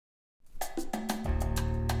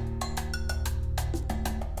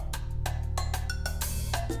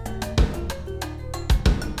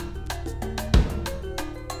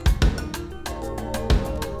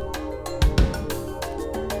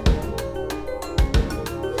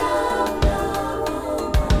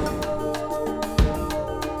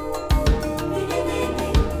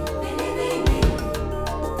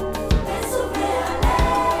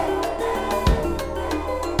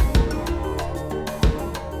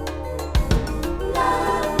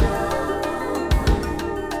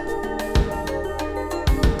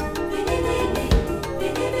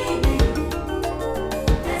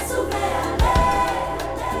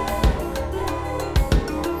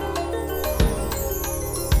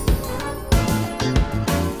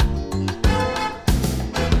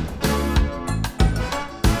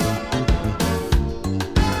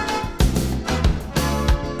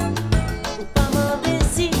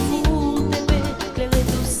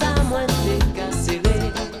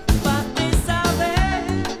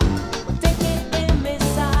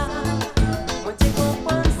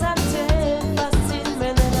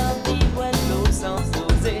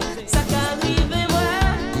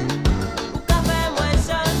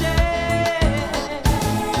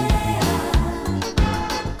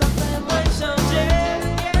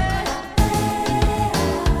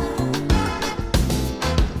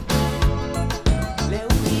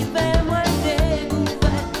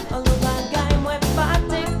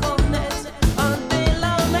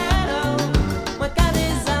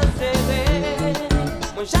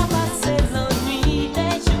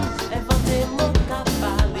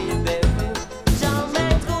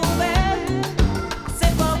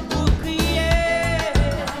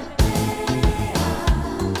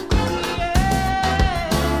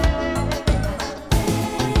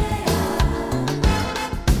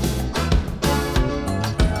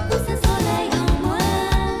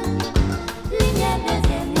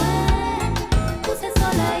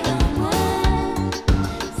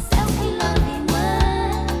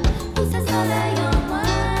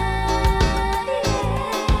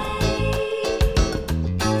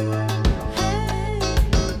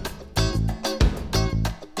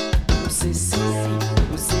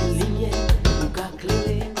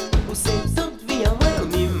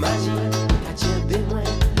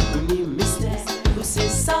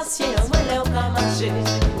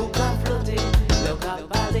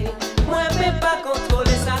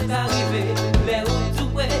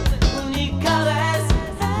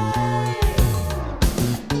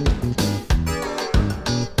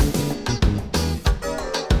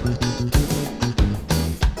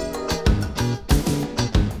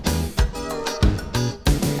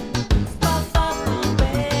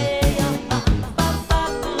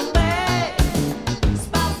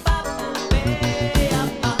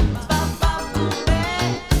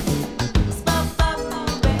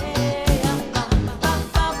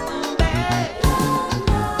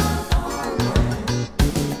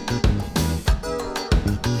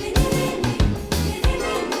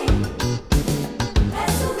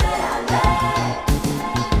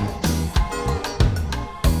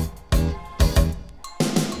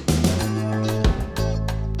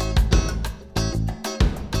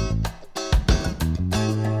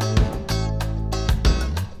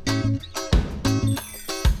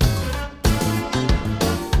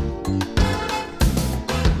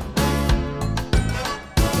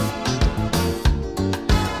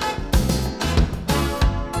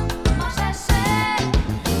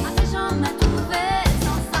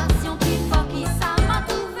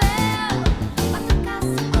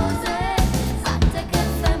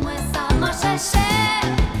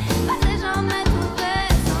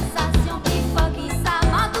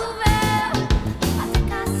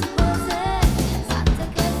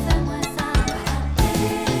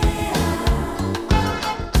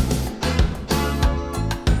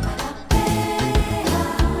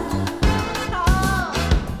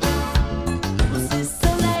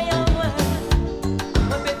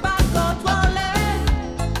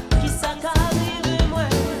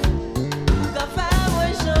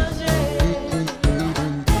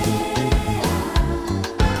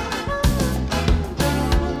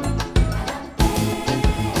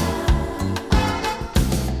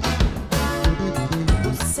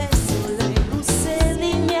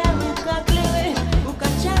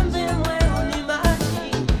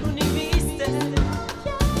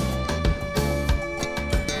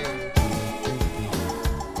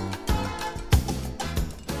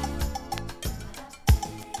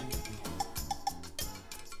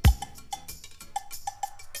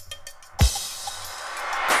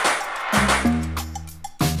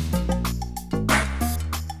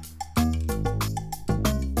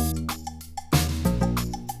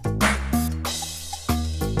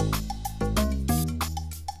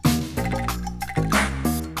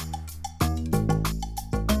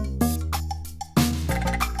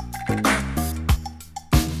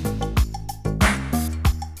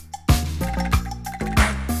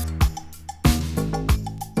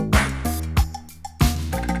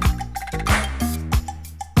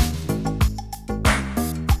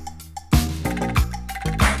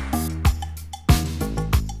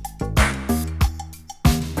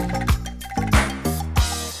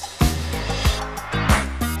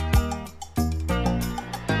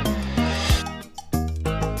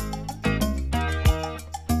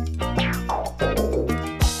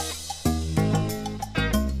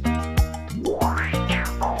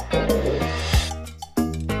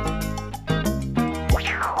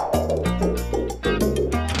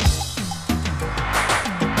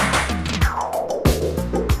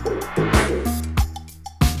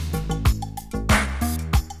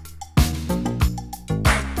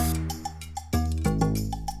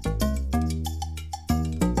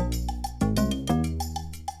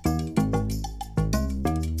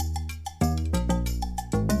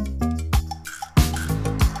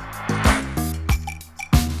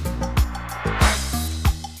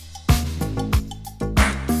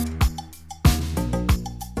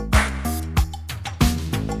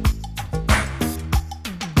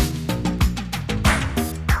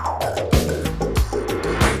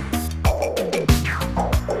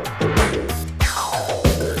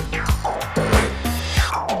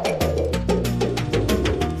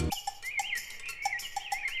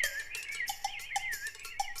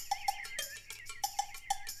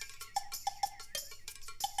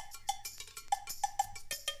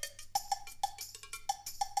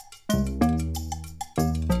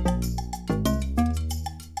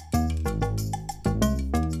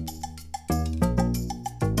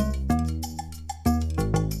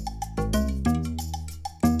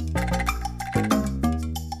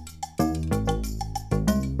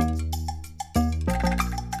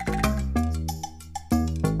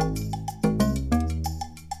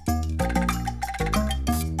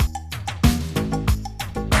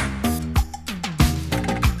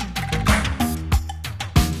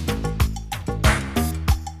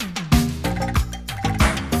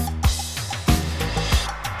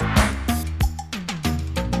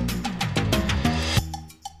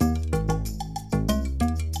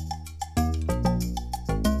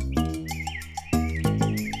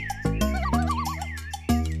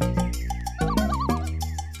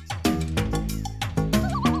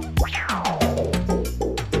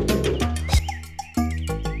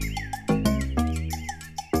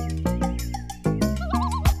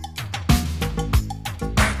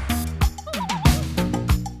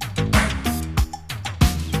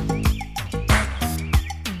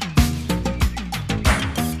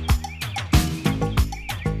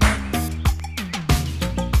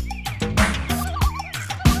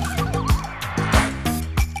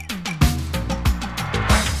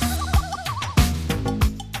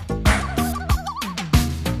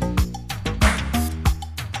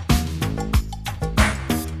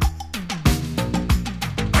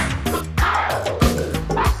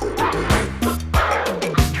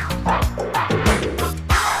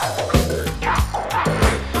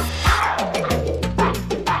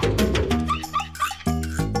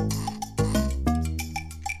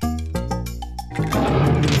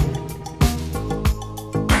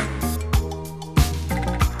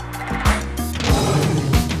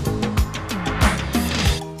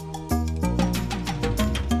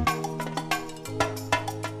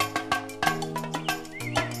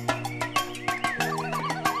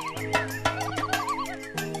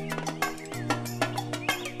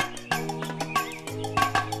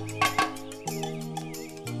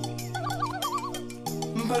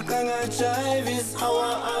Mbakanga Jive is our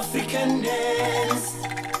African dance.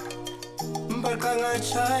 Mbakanga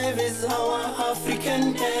Jive is our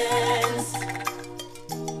African dance.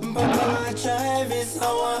 Mbakanga Jive is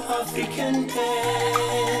our African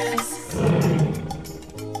dance.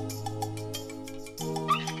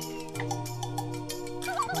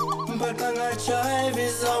 Mbakanga Jive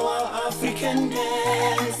is our African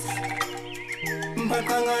dance.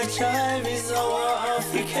 Mbakanga Jive is our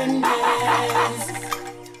African dance.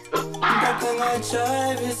 Mbakanga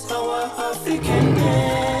Jive is our African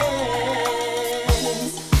dance.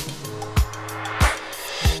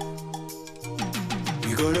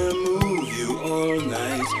 We're gonna move you all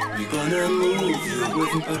night. We're gonna move you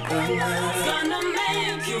with Mbakanga. It's gonna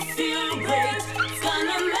make you feel great. It's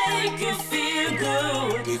gonna make you feel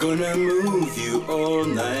good. We're gonna move you all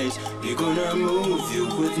night. We're gonna move you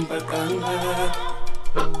with Mbakanga.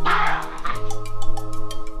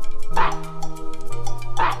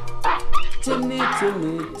 Chini,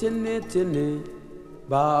 chini, chini, chini,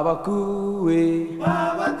 Baba Kuwe.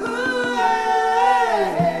 Baba Kuwe,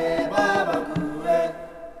 Baba Kuwe.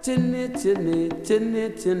 Chini, chini, chini,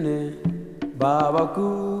 chini, Baba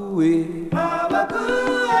Kuwe. Baba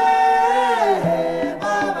Kuwe,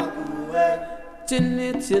 Baba Kuwe. Chini,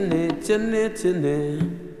 chini, chini, chini,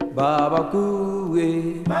 Baba Kuwe.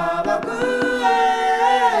 Baba Kuwe,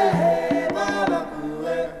 Baba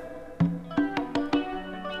Kuwe.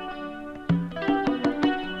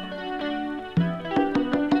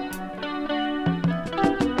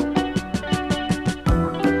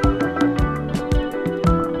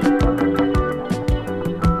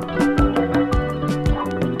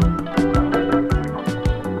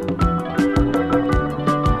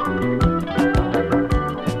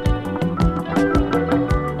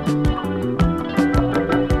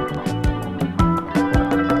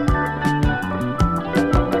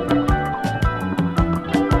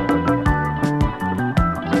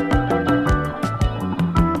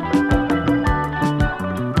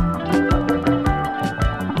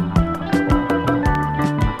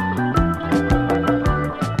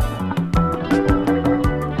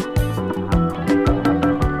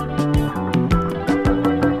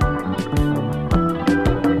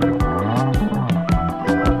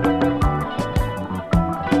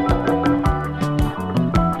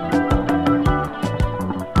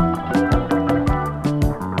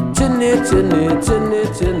 Chini, chini, chini,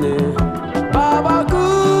 chini, Baba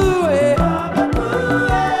Kuwe. Baba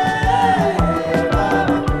Kuwe,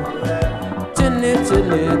 Baba Kuwe. Chini,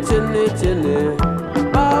 chini, chini, chini,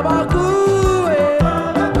 Baba Kuwe.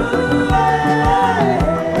 Baba Kuwe,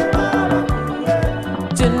 Baba Kuwe.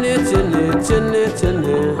 Chini, chini, chini,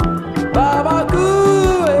 chini, Baba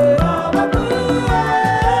Kuwe. Baba Kuwe,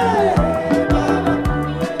 Baba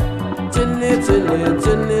Kuwe. Chini, chini,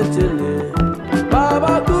 chini, chini,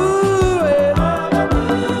 Baba Kuwe. Baba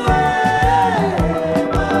Kuwe,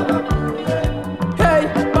 Baba Kuwe. Hey,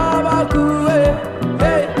 Baba Kuwe.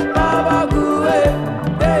 Hey, Baba Kuwe.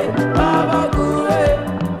 Hey, Baba Kuwe.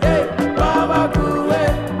 Hey, Baba Kuwe.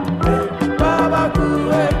 Hey, Baba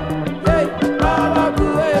Kuwe. Hey, Baba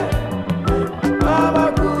Kuwe. Baba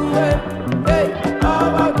Kuwe. Hey,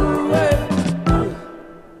 Baba Kuwe.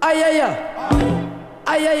 Ayaya.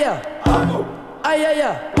 Ayaya.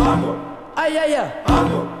 Ayaya. Ayaya.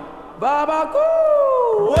 Baba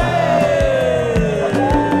Kuwe.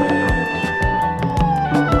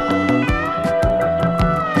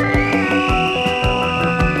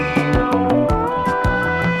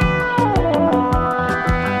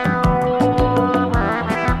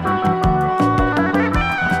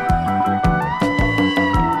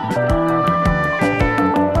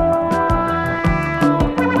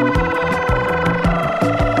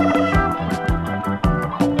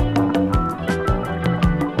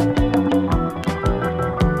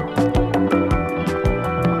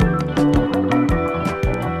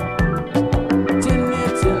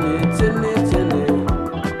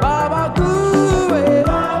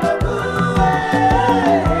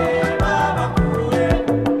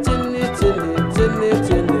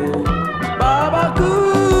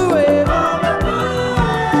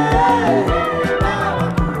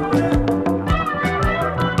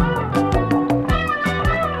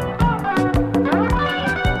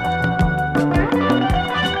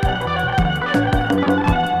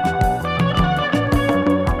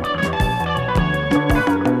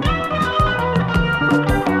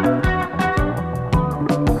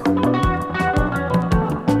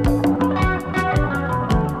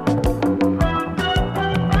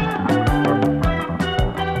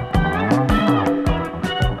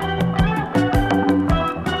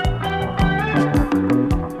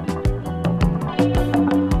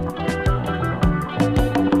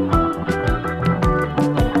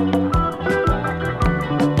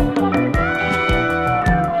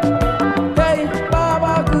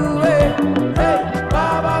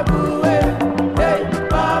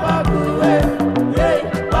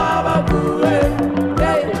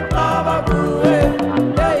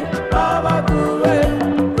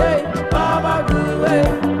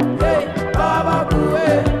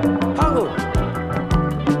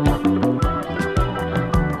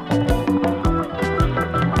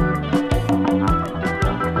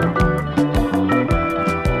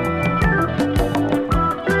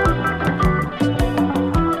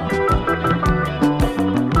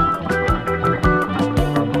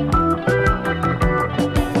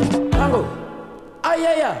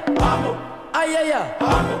 Ayaya,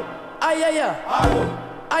 ayaya,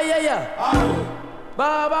 ayaya,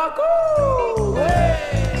 Babaku.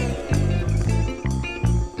 Hey.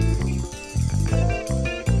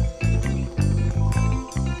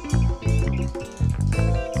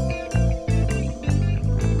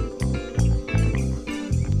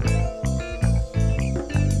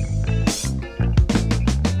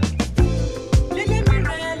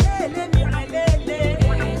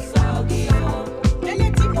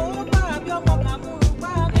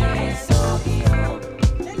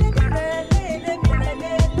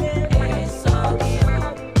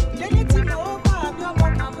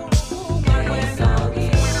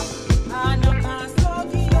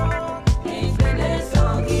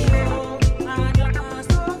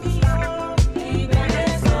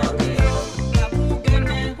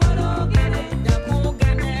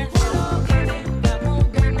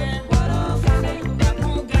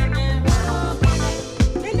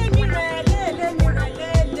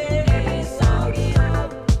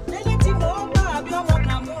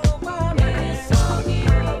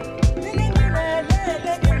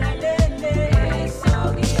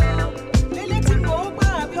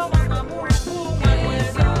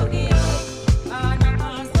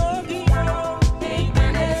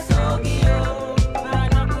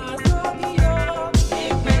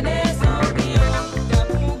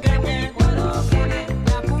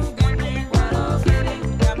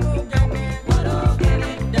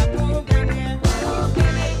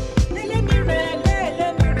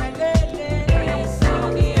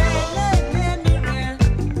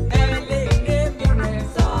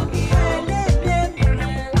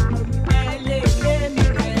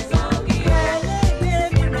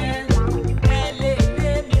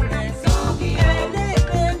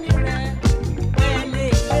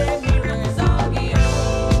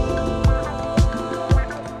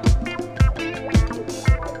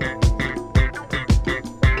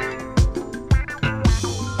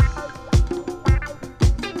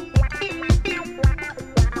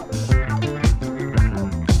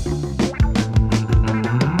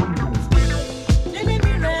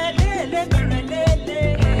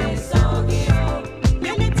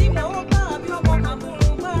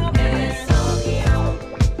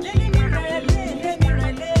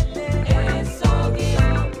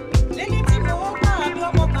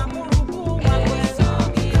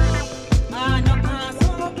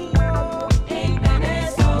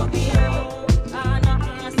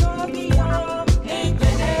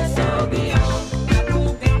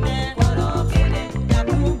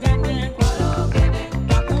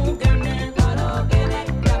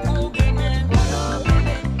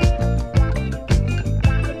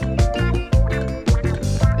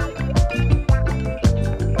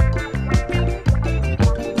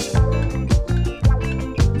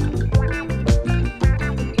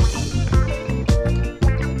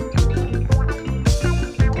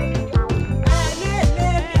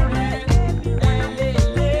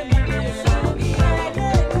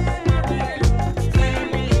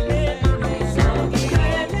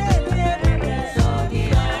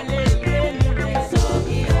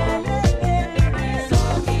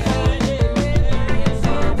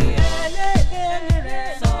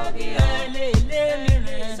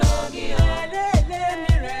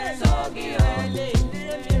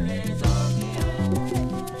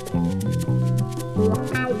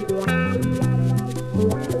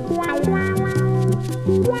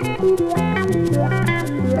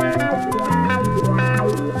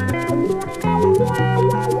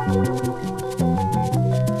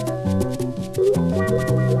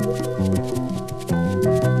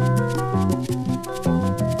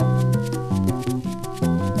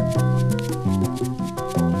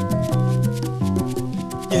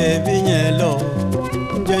 Viñelo,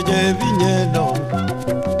 viñelo,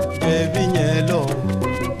 viñelo,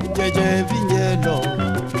 viñelo,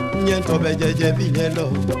 niento be viñelo,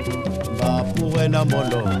 va puena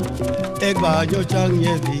molo, egba yo chang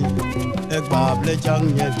yevi, egba ble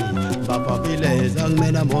chang yevi, papa bile zang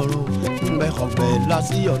mena molo, be hokbe la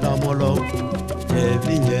si ona molo,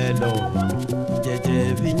 viñelo,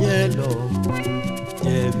 viñelo,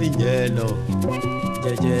 viñelo,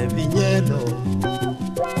 viñelo. Viñelo,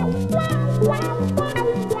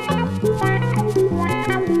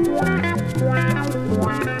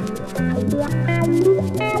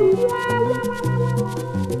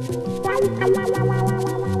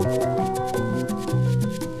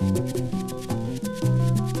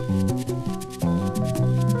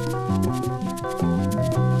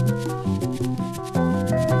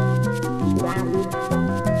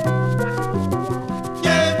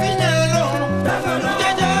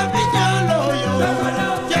 yo.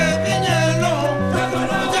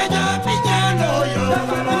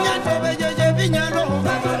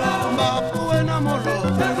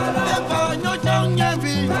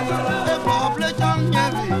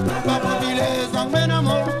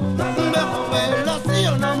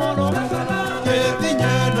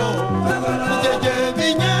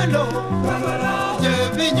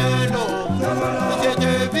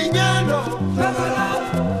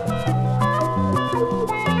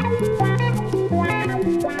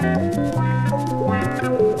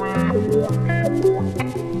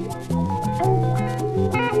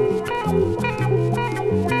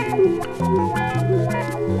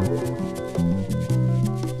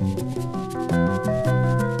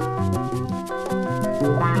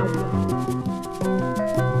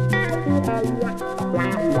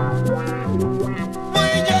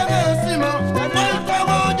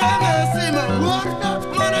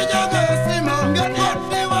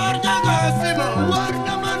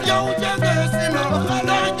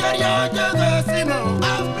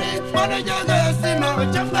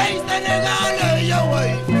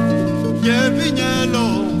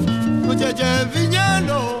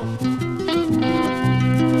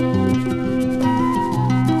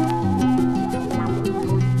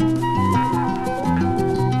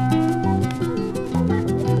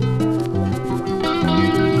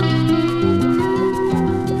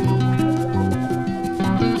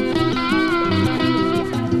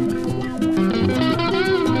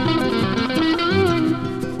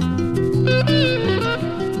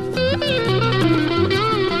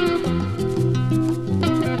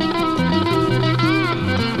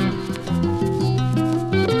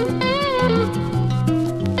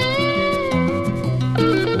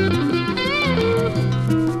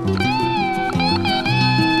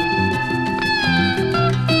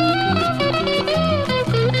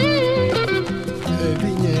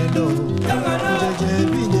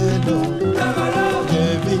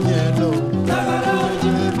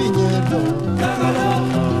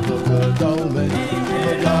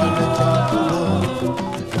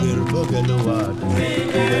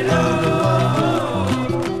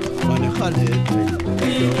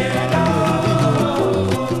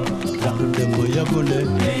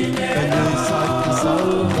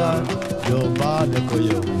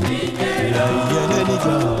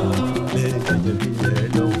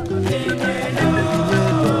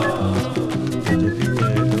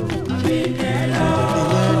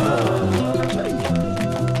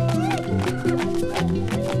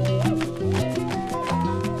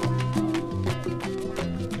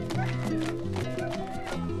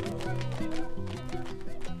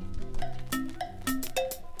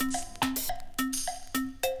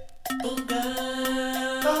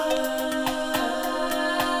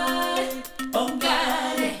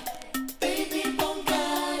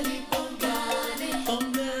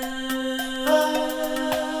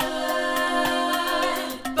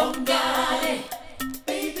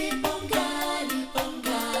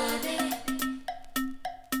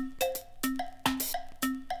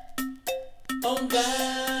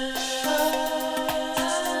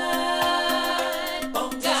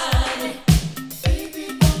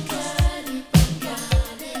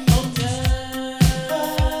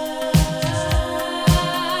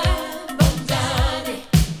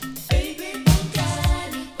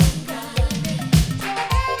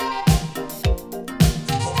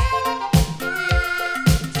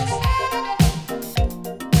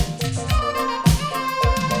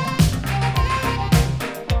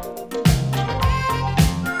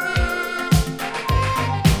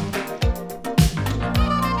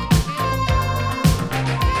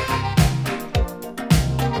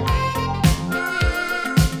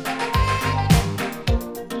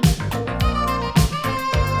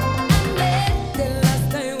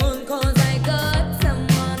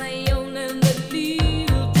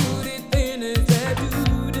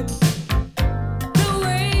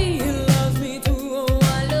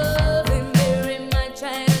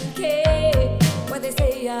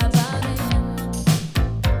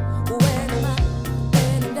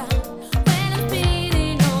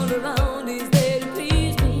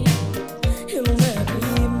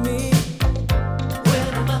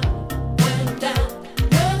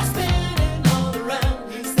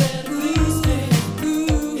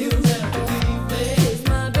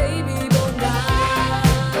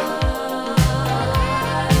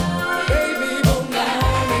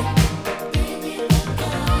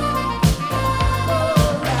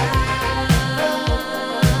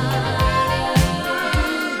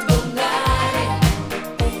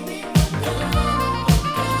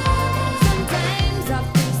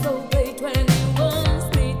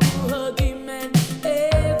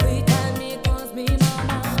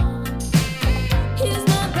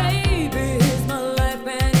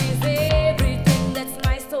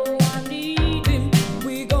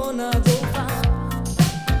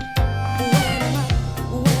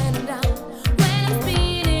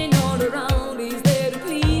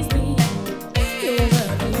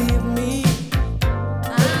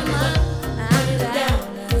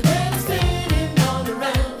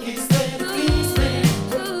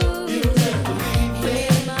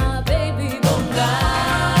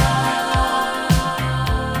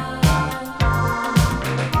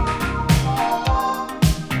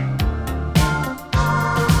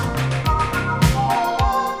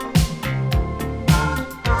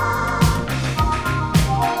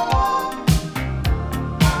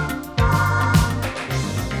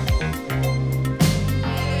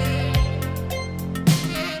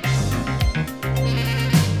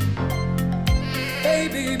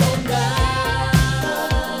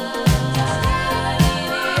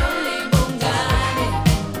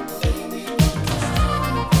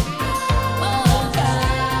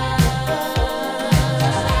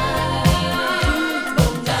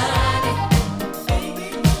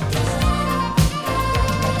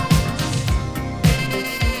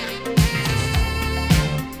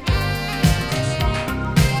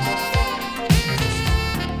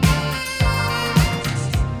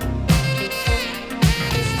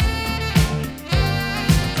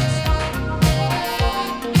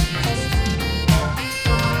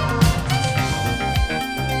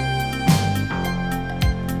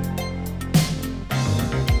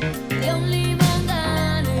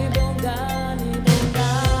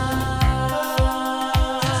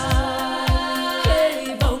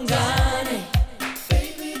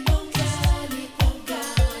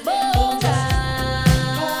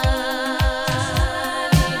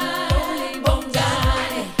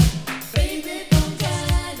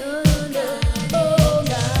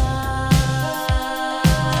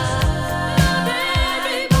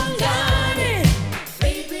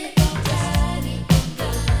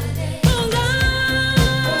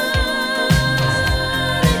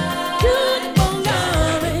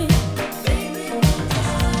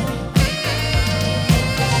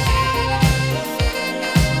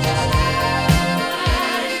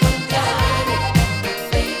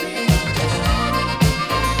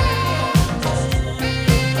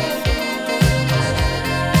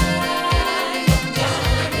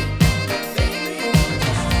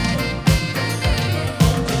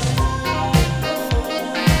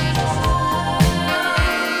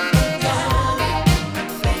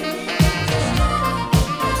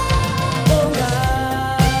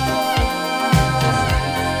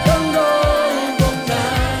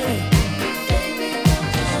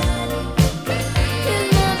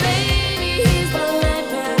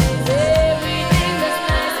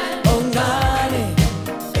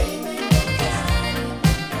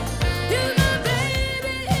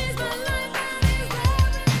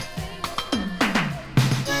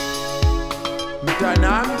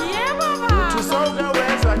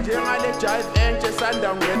 jive entshe sanda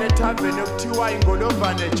ngene taveni okuthiwa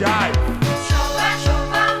ingolobane jive. Shoba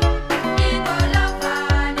shoba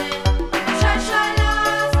ingolobane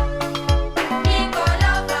shashalaza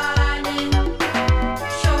ingolobane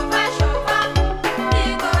shoba shoba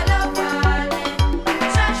ingolobane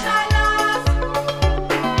shashalaza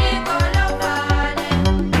ingolobane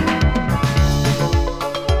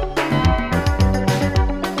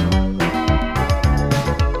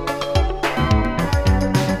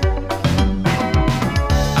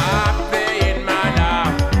Up there in my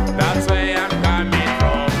lap, that's where I'm coming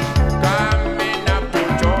from. Coming up to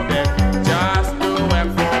Joburg, just to work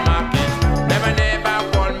for market. Never, never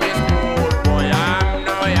call me school boy. I'm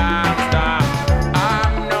no youngster,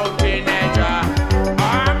 I'm no teenager,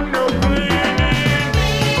 I'm no cleaning.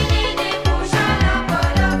 Bigini pusha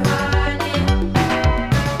ingolobane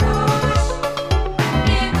push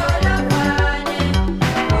ingolobane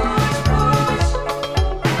push push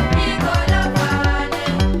ingolobane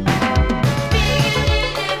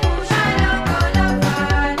Bigini pusha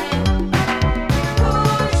ingolobane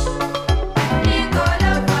push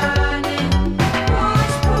ingolobane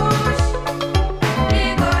push push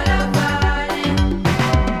ingolobane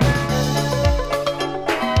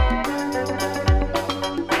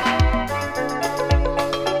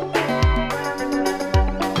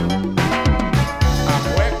I'm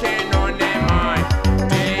working on a mine,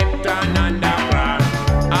 deep down underground.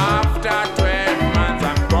 After 12 months,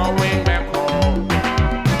 I'm going back home.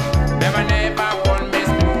 Never, never call me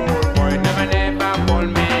school boy. Never, never call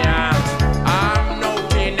me young. I'm no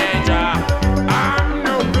teenager. I'm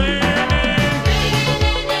no cleaning.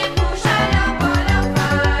 Bigini pusha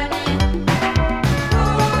ingolobane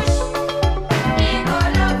push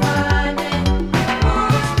ingolobane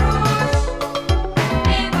push push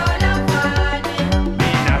ingolobane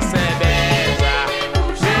Mina sebenza,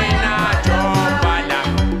 mina jobala.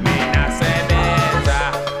 Mina sebenza,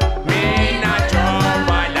 mina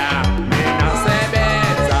jobala. Mina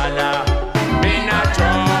sebenza la, mina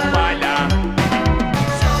jobala.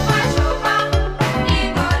 Shoba shoba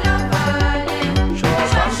ingolobane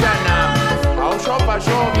Shoba mntana, awushoba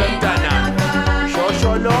shobe mntana.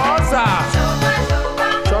 Shosholoza, shoba shoba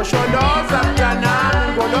shosholoza mntana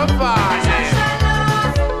ngolobane.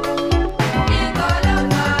 shashalaza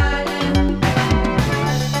ingolobane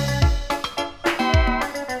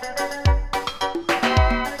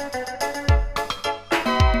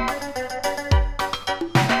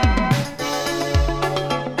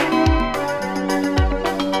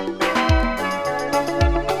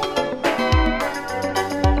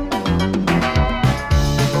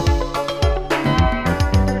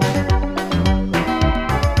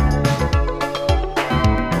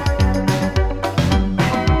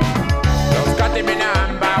Losikhathi mina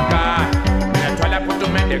hambaka, mina thwala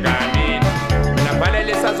phuthumende kanini. Mina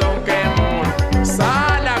valelisa zonke muntu,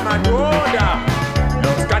 sala madoda.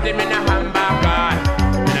 Losikhathi mina hambaka,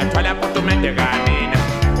 mina thwala phuthumende kanini.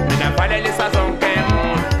 Mina valelisa zonke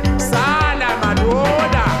muntu, sala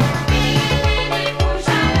madoda. Bigini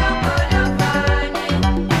pusha ingolobane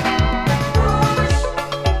push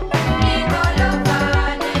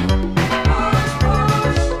ingolobane push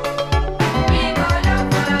push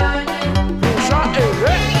ingolobane Pusha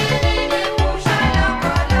ehe, Bigini pusha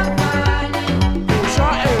ingolobane pusha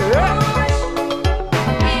ehe.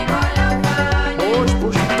 ingolobane Push,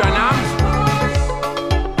 push mntanam. push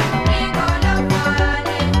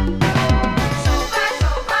ingolobane shoba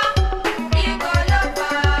shoba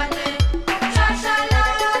ingolobane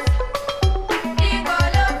shashalaza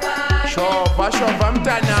ingolobane Shoba, shoba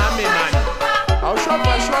mntanami man.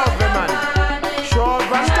 Awushoba shobe man.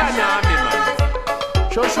 Shoba mntanami man.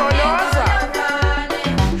 Shosholoza,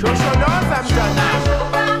 shosholoza mntanami.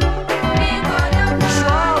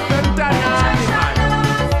 Shobe mntanami man.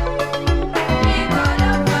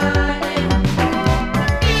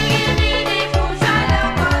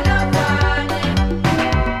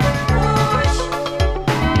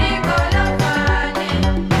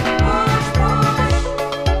 Push, push,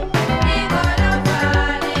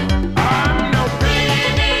 ingolobane.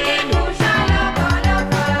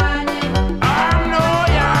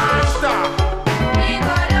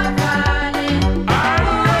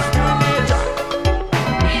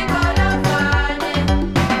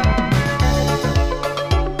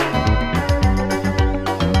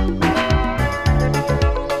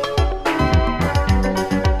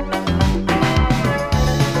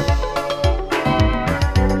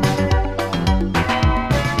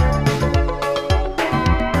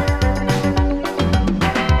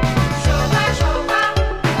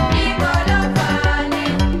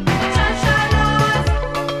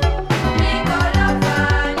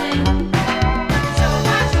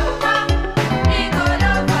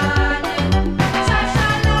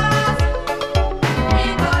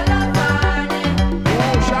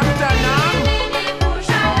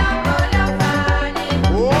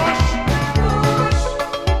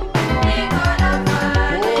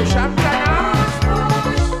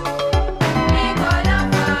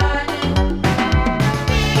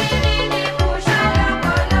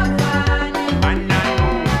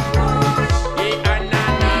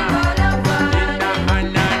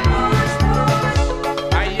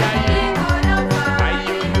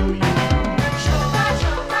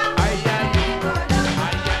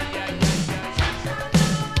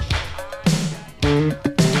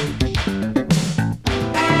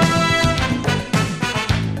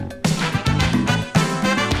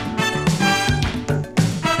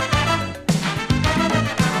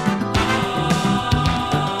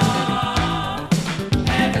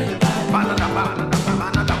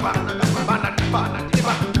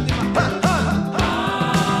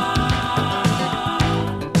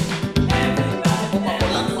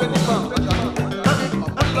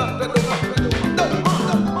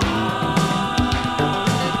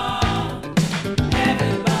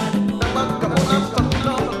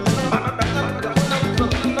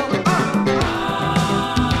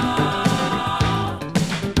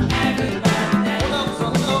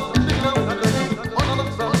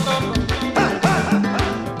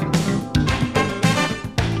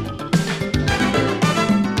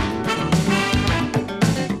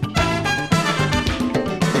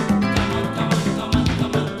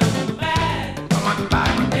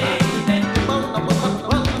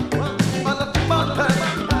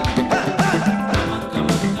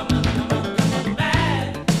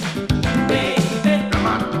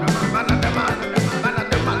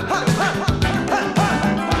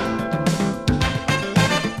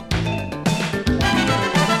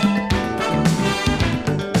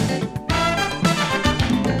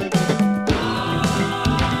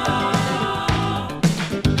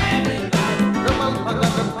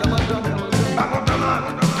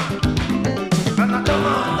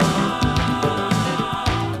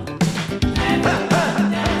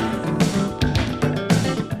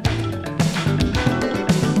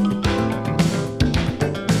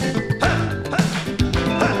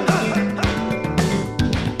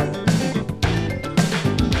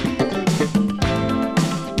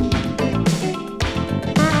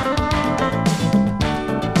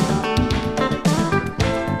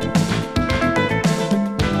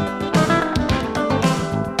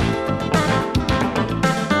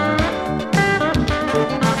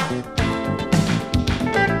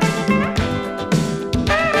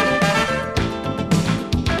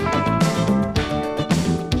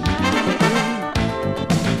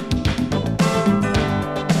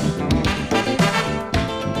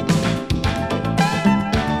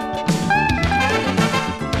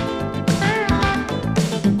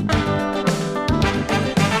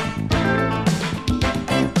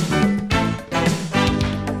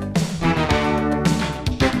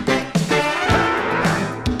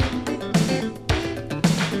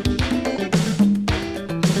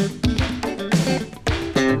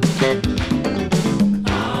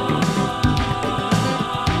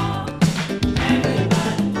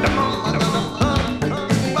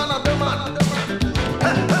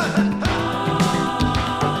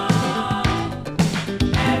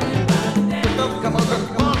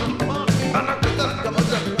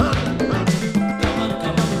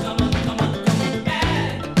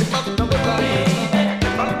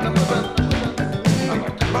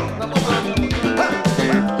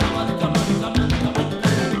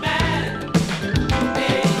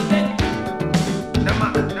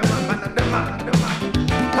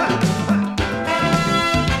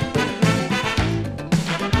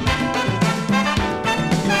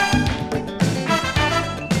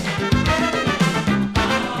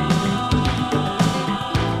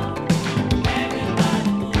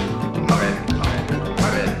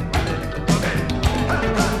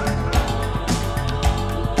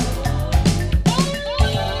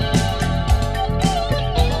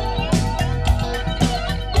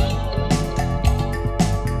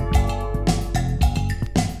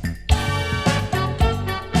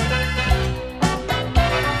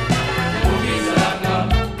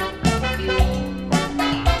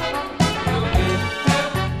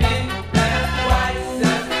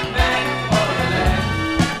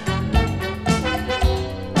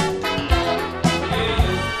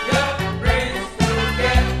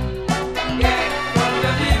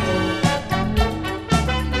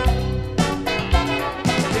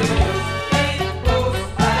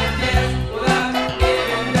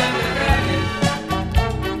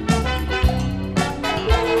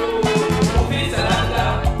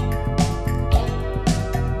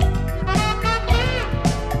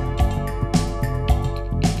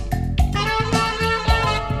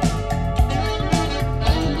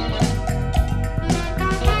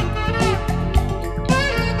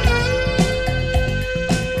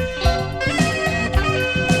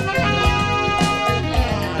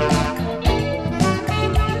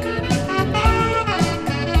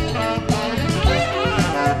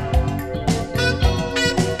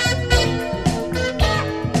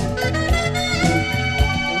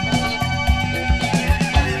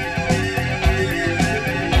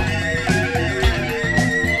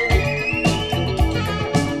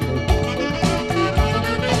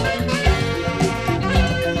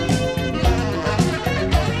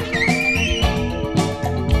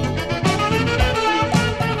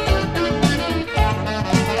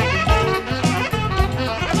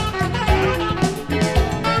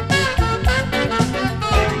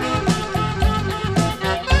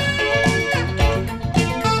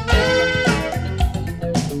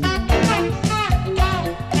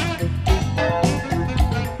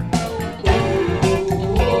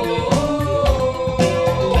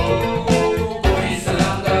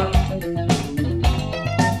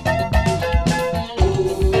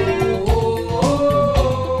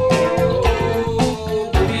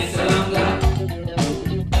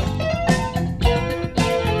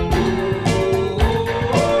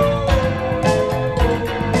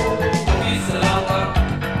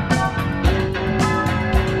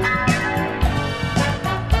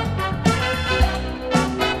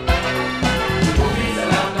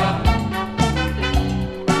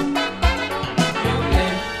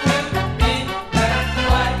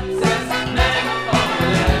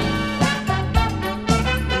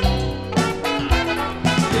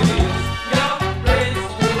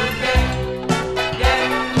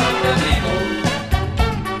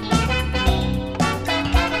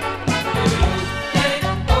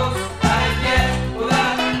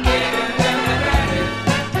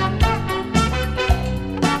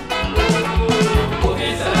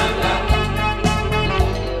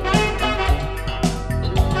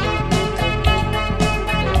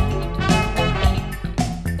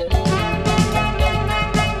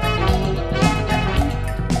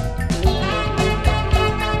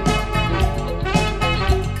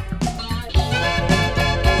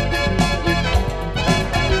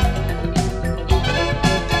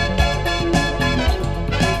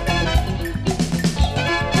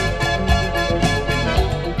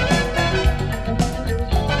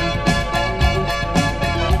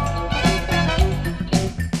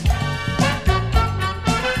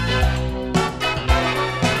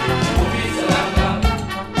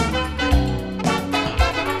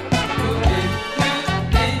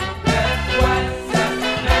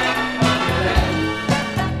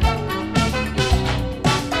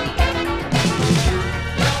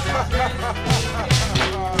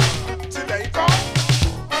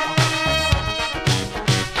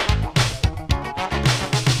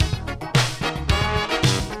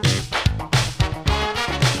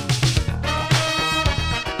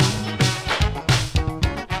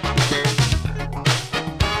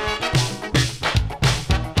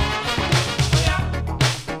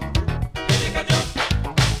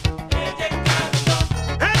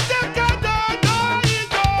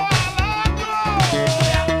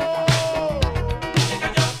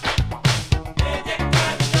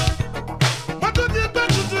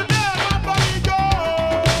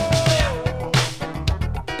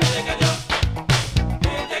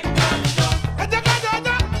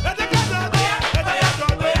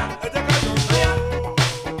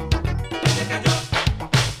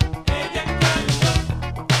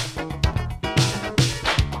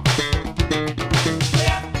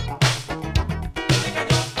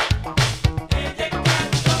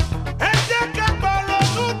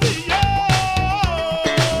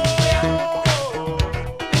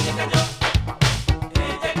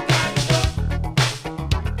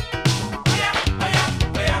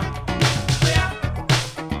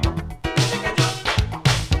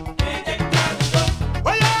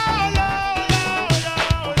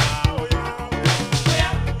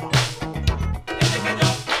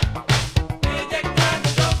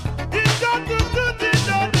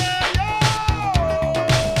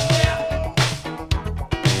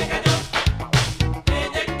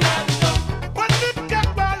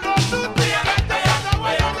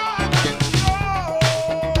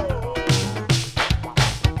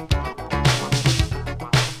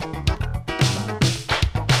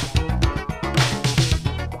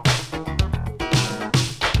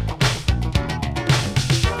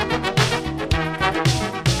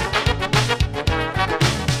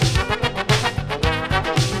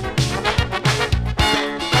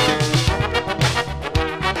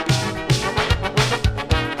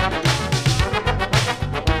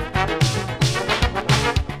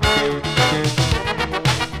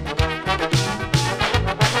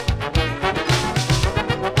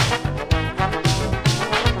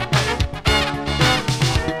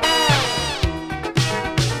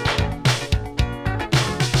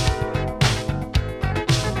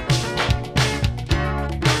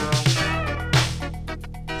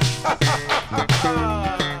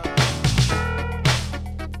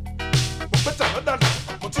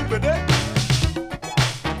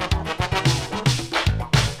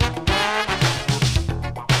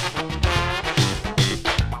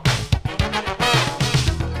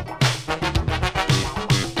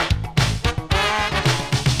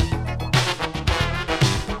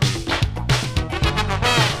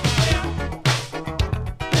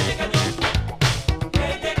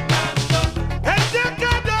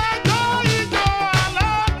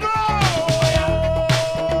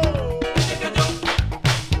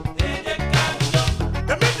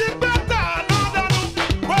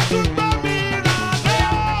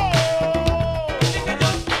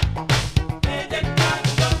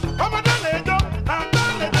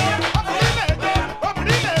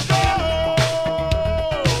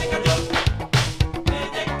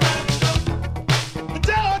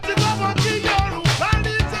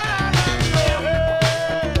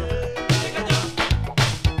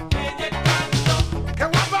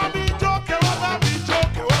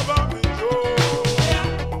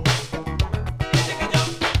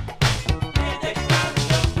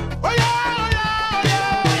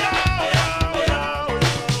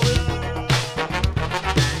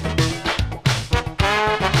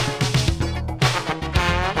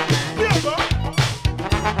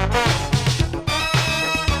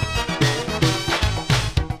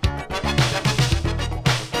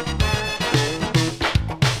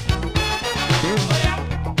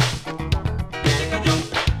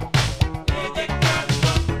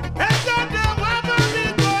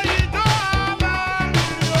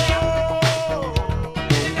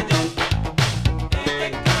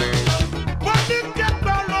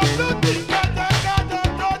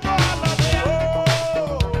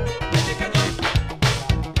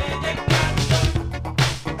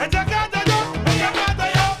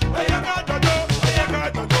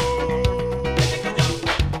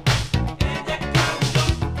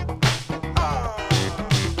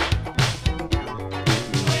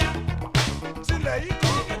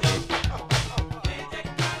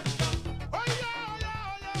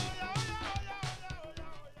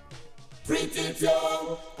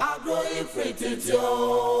 Frititio, agroi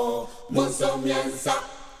frititio, musomiensa.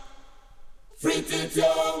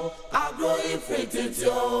 Frititio, agroi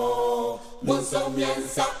frititio,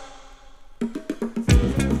 musomiensa.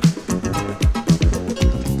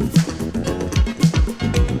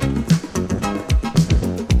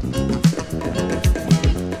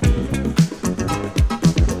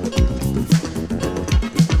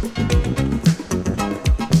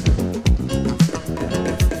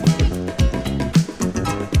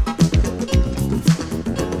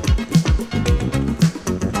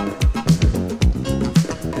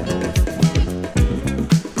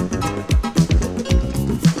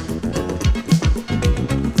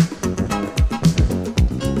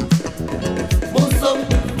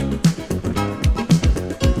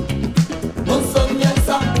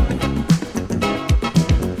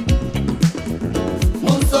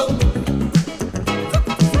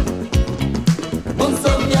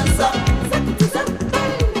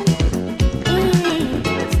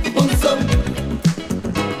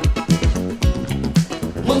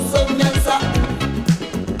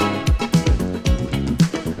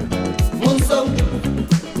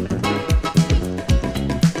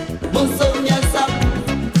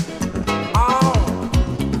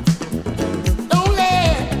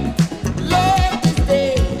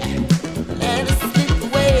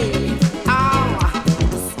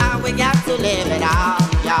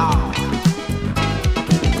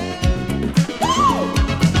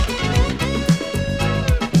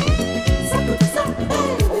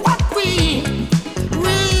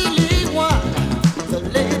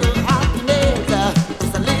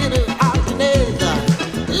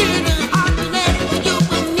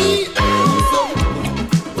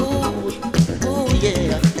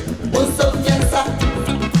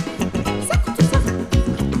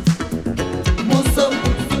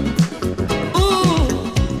 Ooh.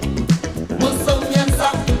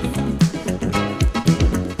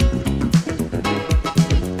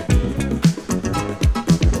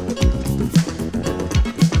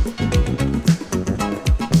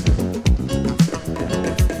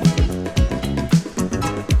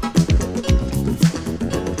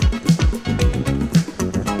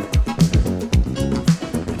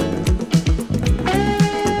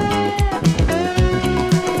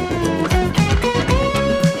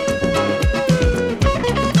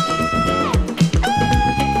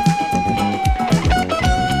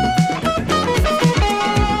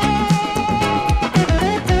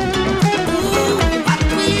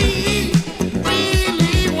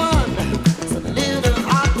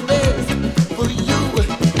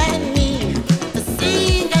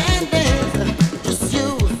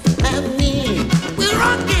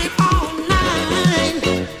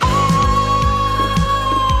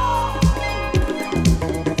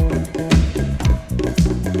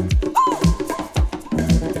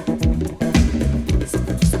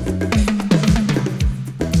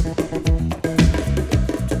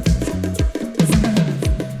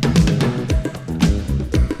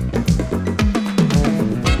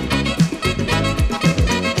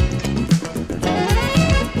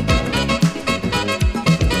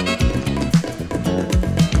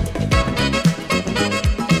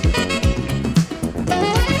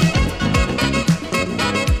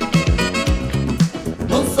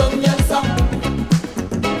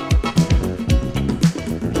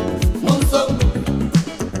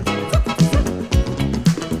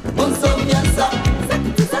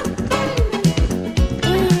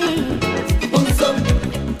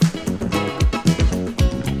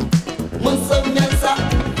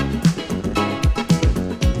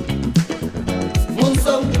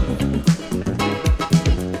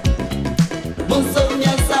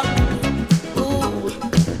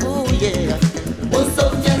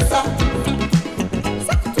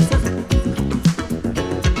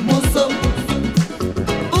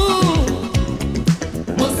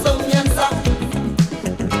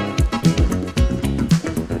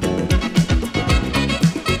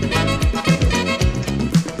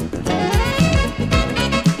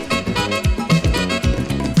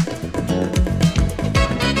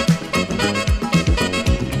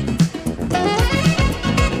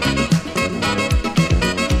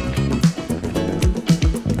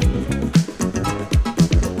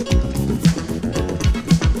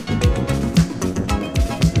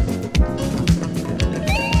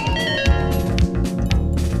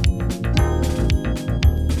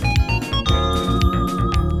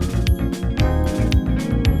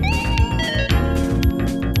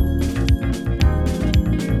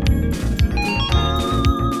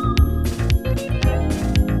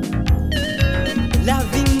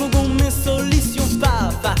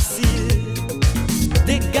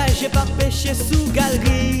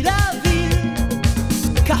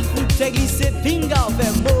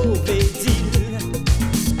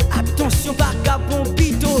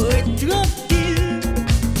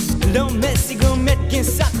 Non merci grand-mère qui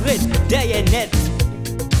sacré derrière net.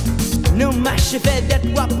 Non marche fait d'être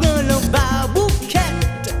ou prendre l'en bas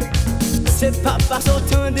bouquette. C'est pas parce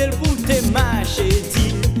autant de pour te marcher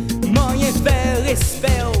dit. Moyen faire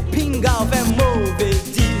respect au pinga fait mauvais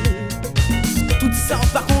dit. Tout ça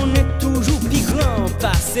par qu'on est toujours plus grand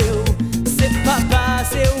passé. C'est pas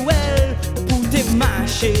passé well pour te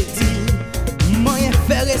marcher dit. Moyen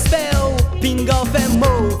faire respect au pinga fait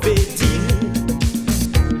mauvais dit.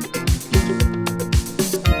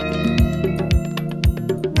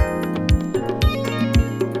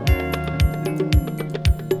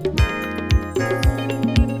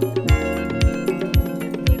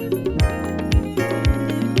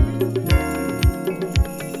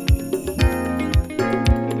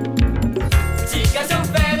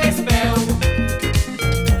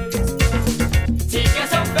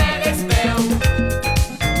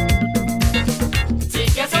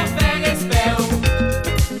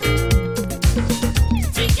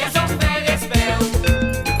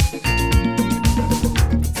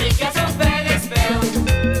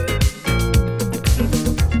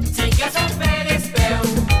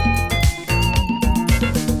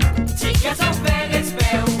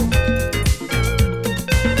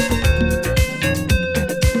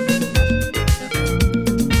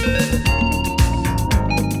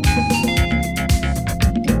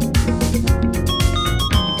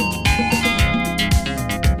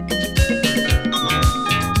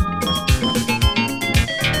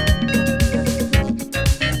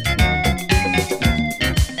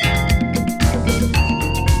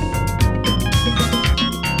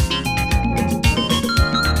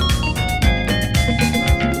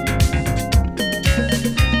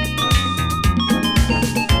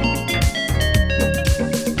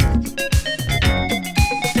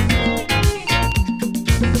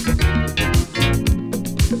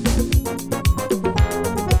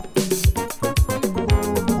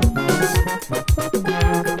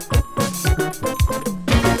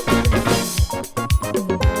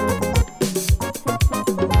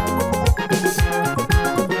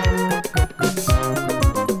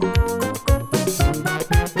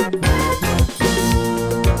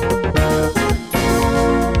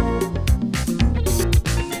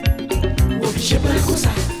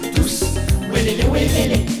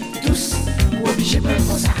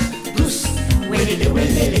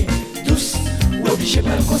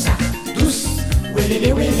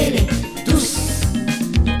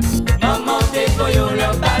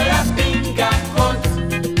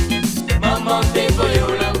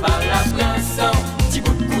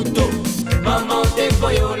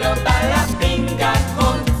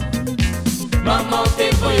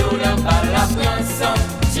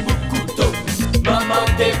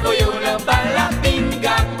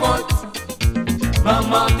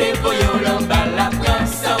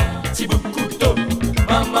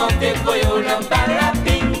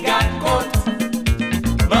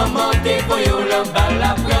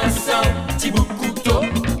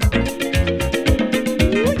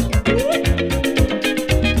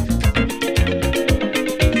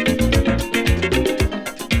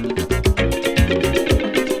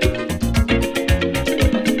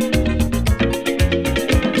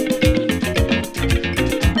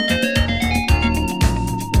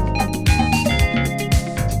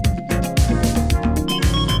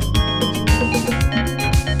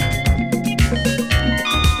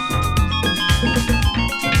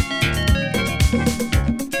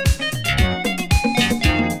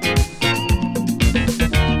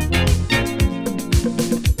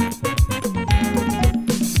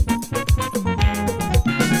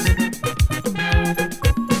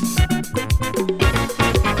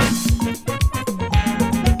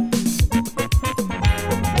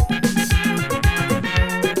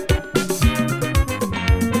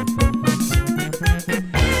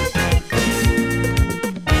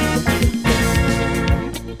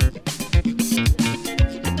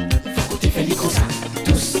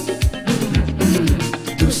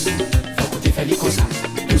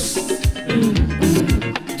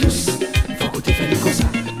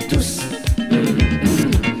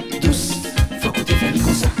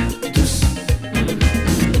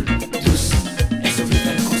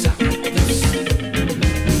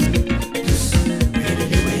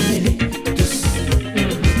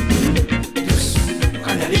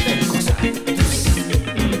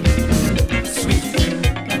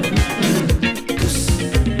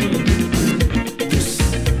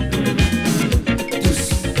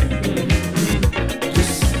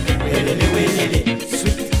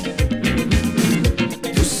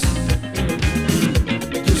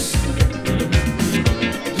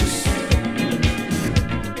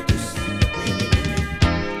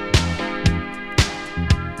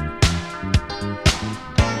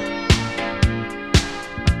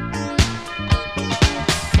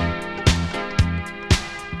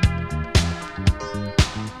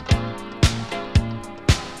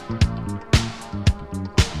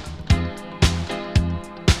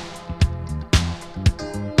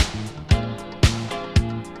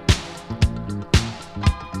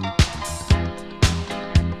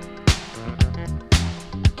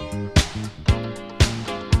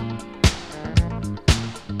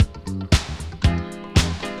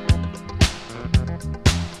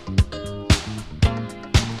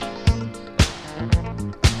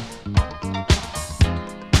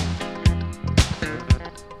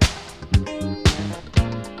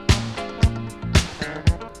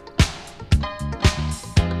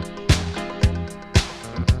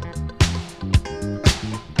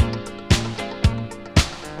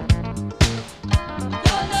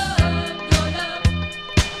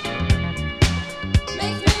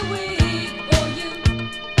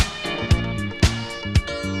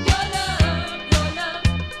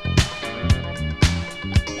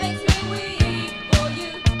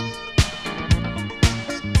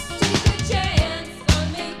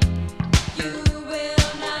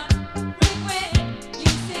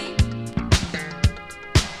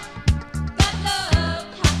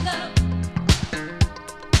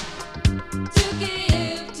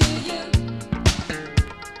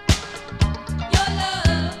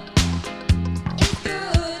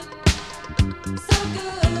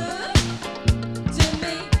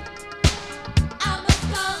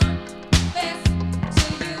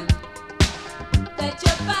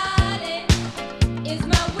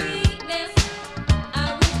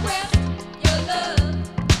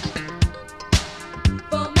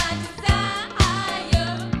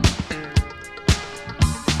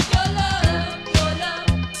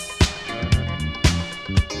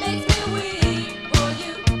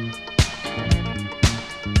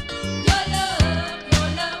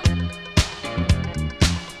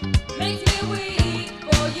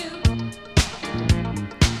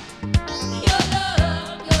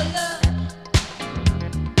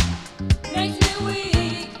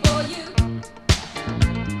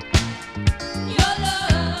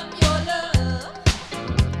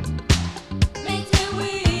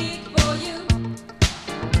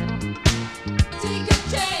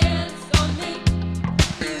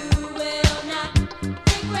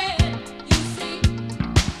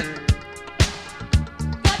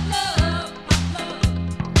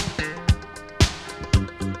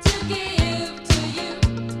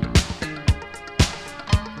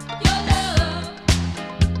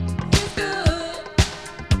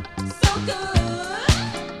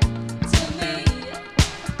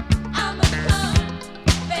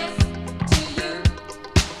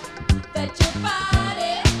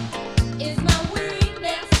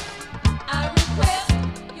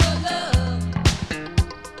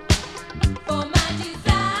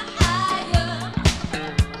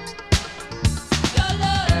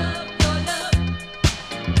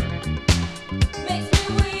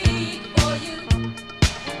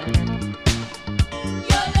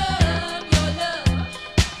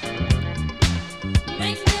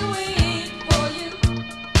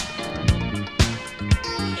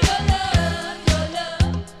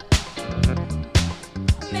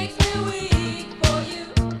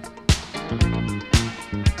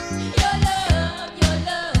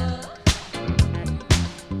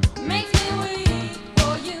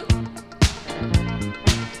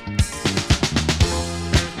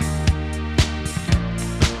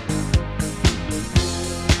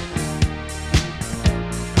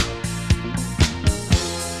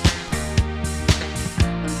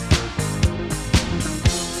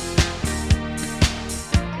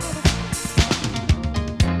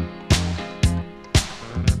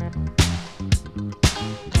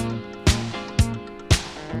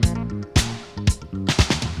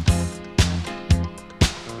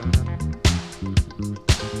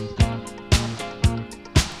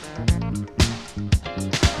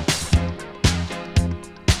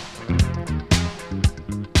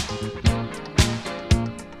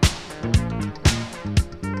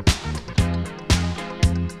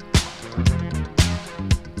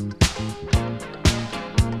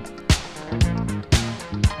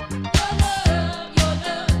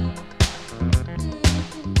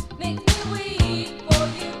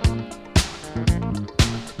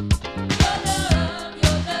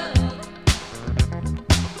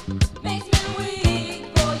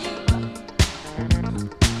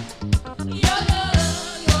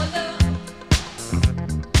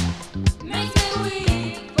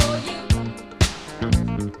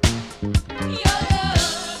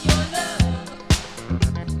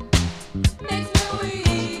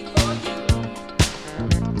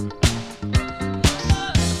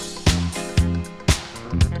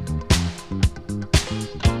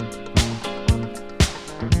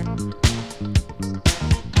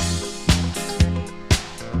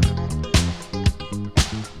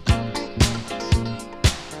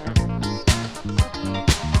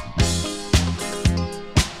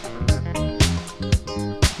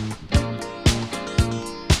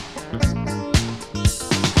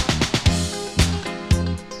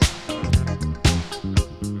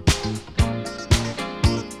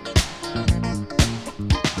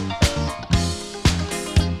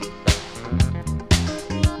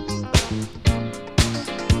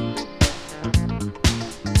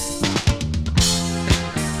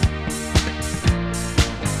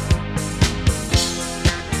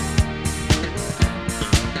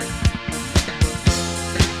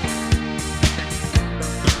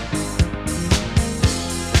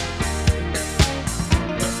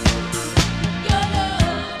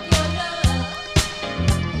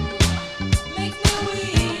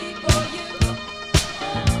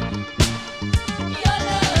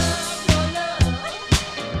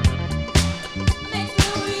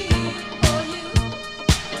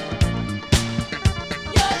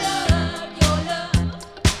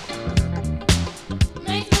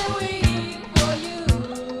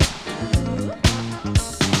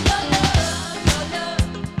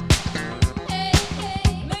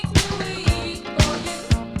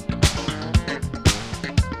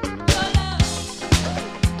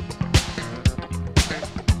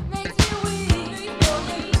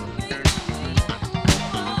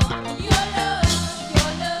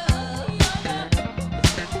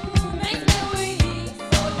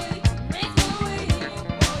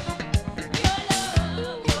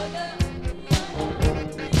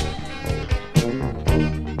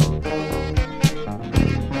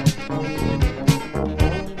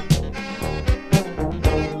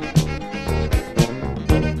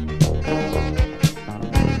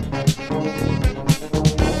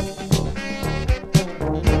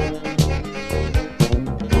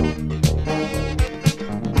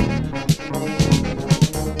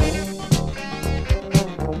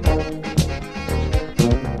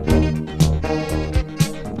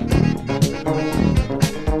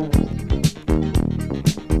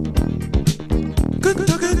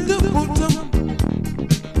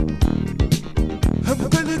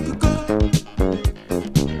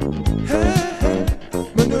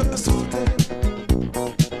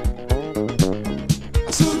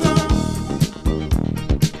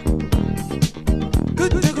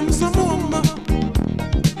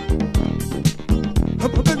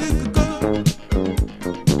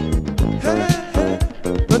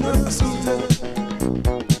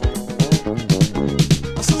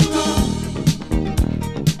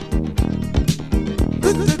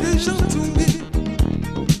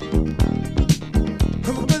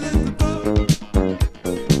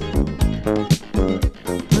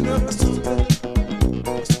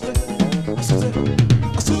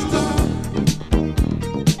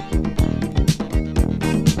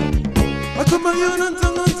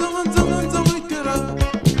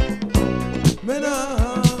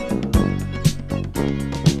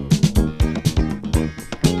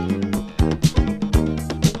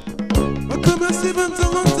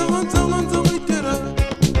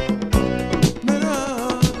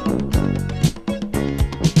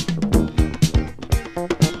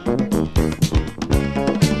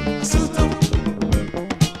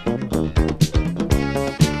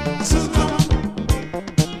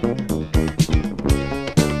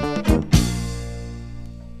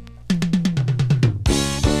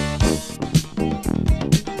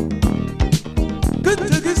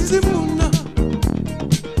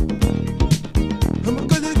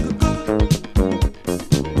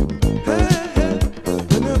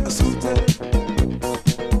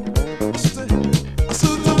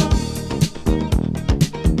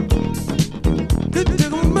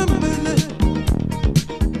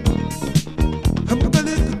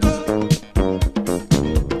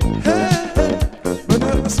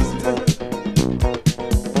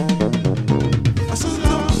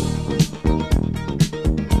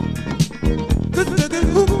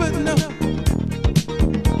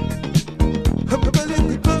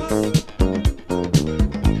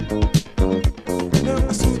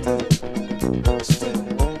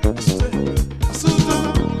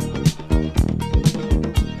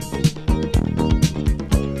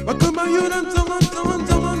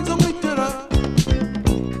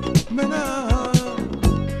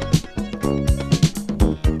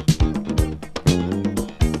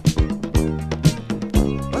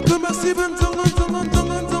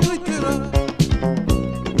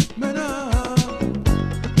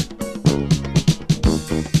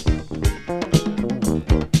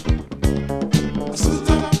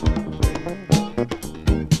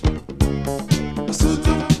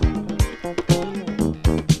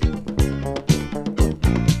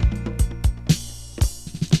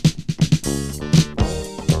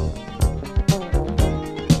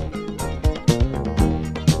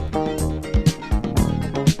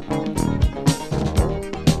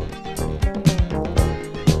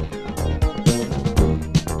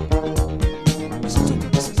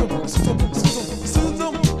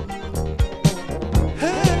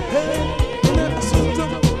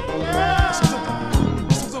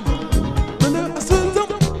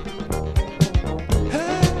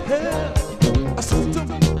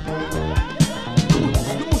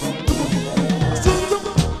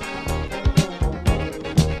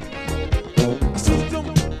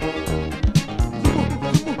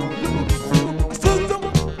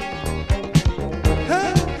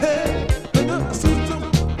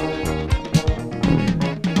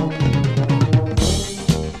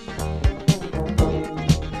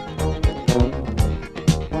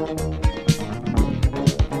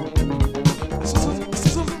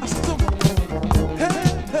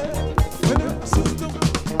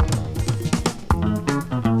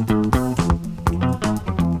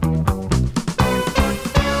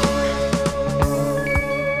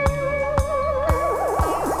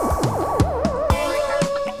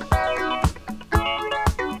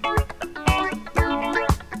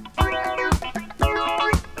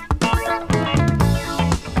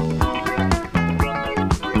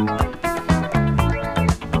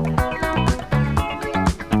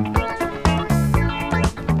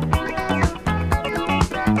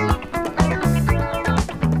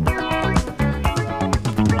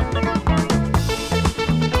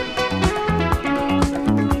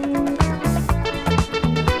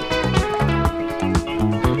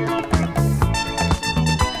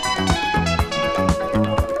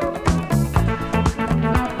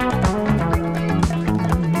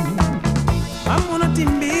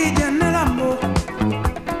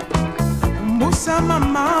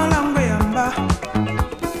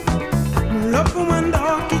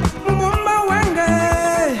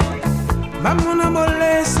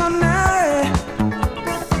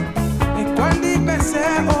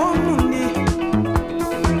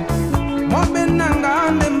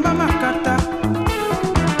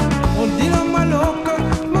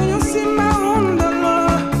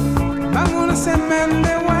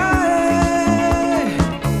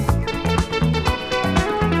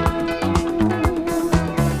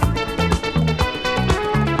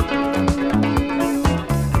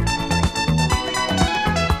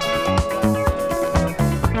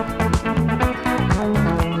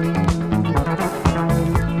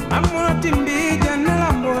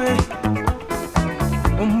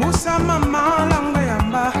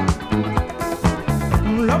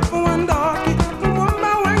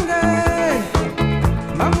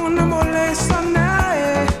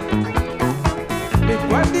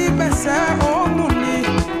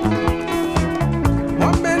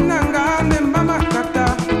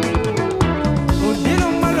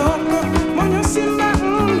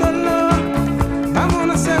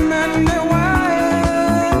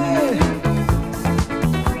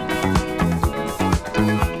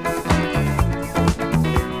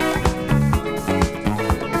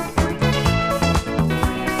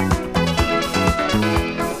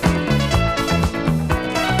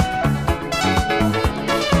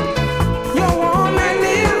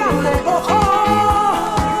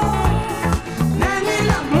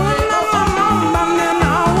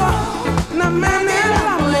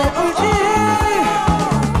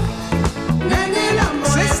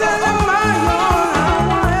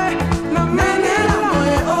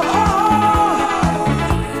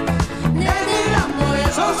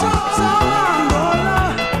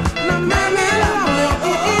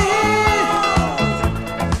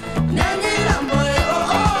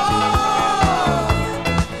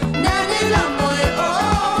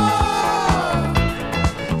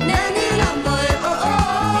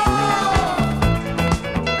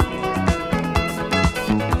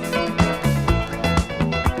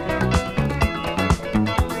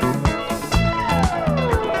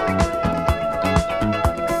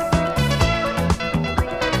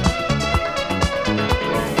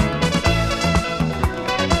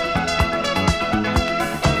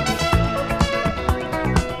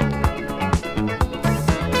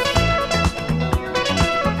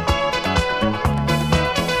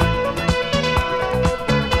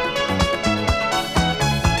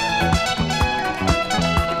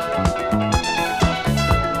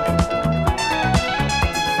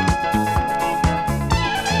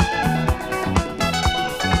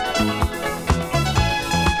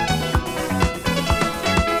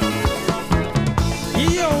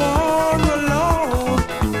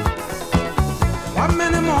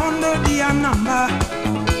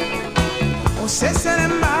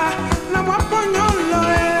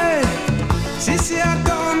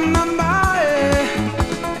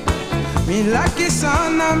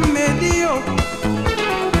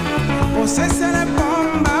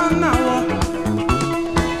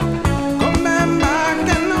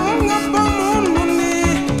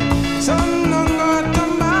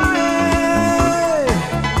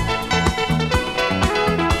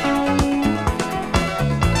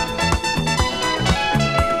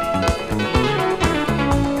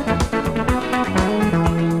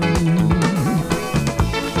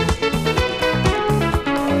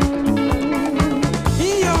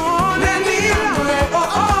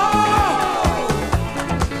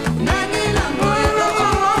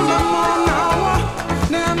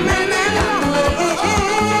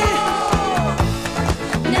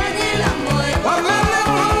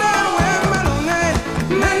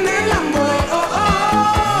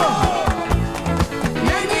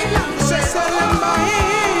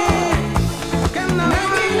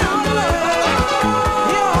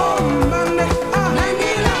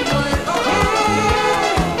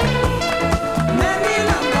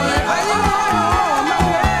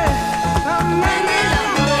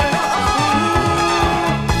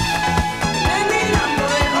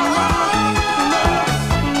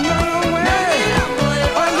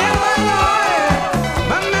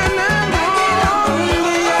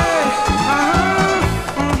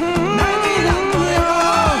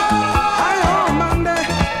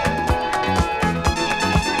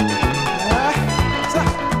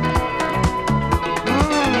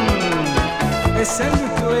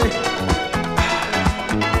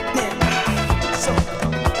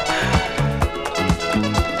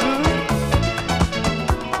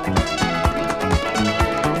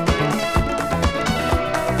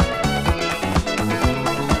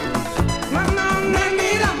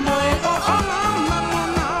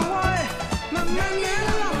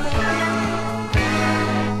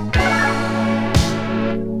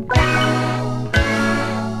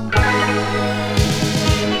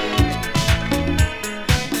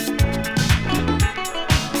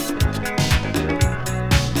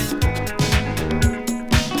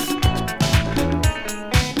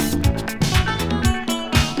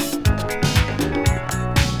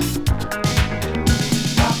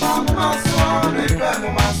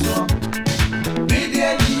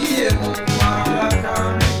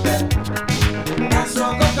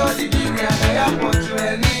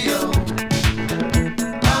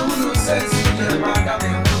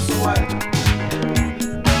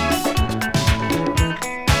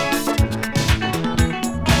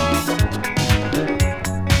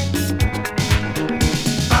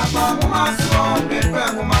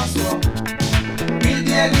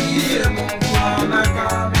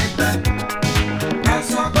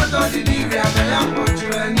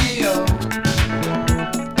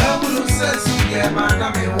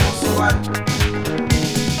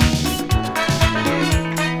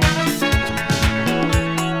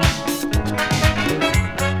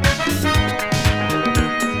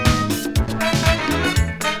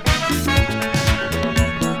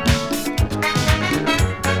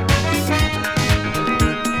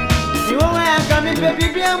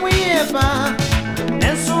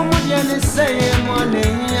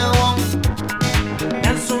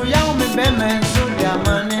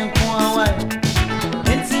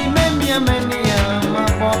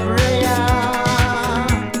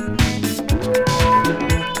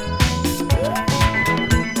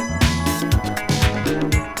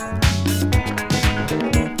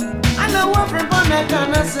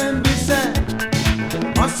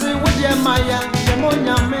 maya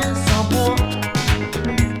yemonya me sabo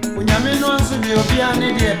unyame no anso bi obi ane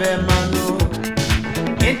de be mano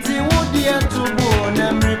enti wodi etubo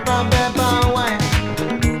na mripa beba wan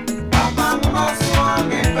papa maso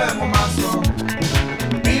me be maso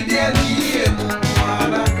bidie ni emu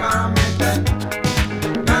ala ka me be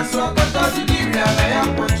na so ko to di ria la ya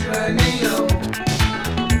potre ni yo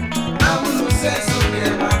na unu se so ye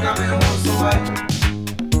ma ka me ho so wa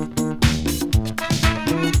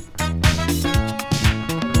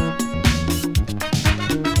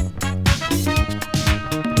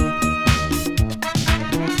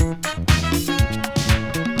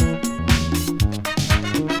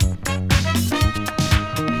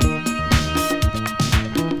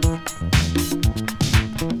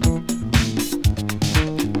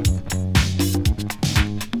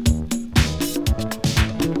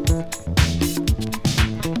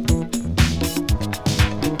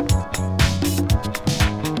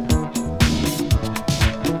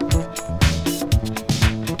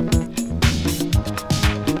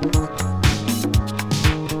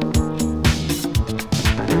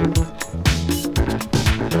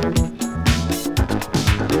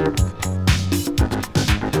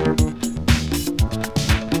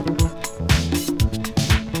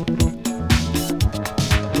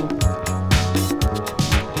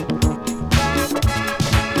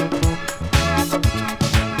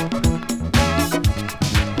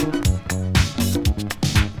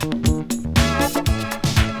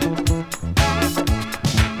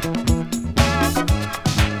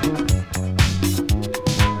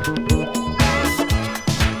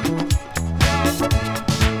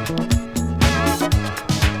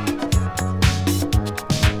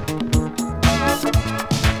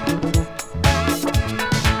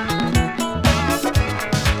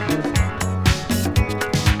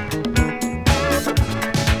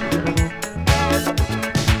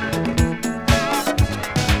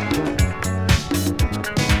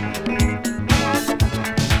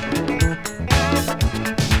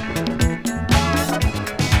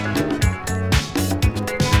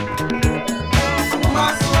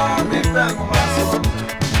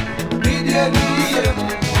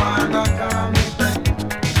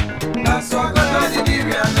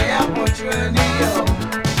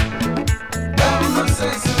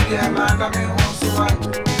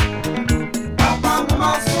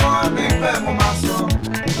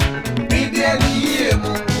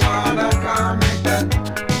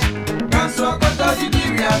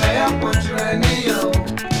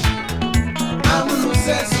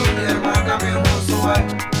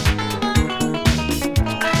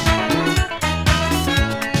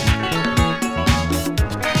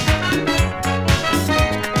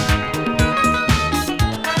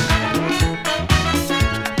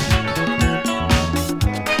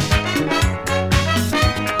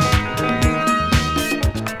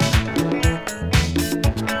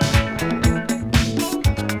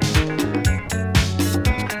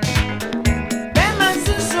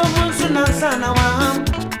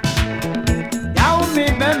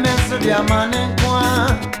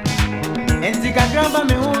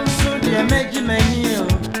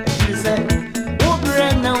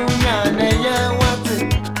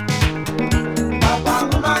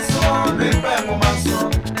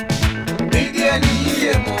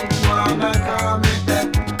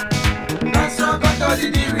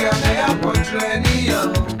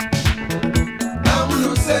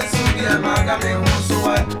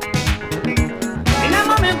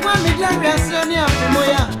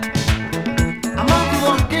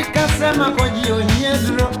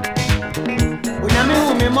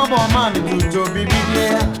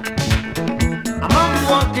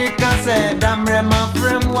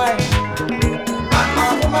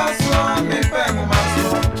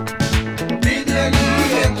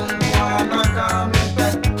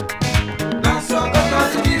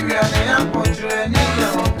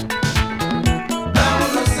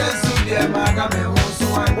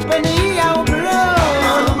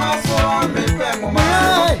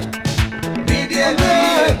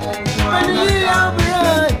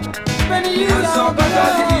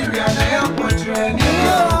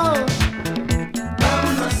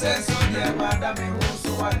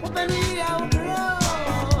Open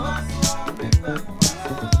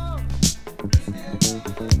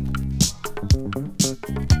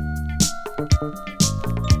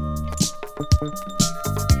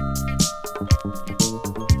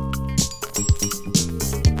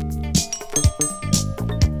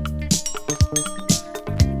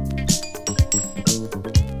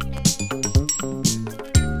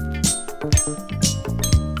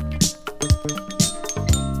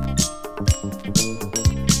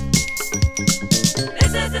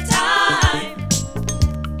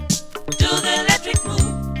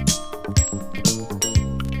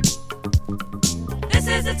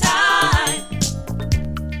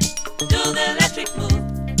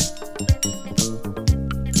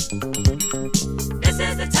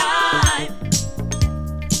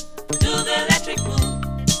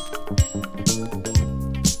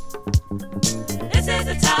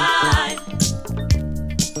time.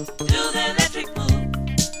 Do the electric move.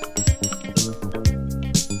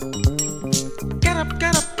 Get up,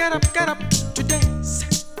 get up, get up, get up to dance.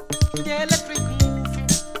 The electric move.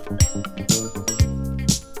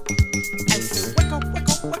 I say, wake up, wake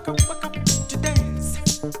up, wake up, wake up to dance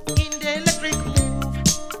in the electric move.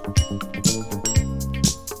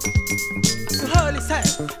 To hold yourself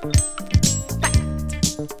back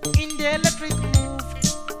in the electric move.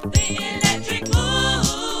 The electric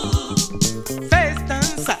move. First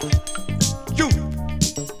dancer, you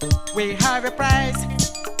will have a prize.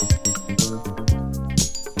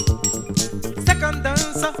 Second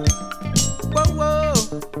dancer, whoa, whoa,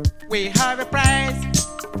 we have a prize.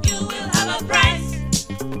 You will have a prize.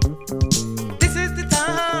 This is the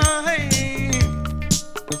time.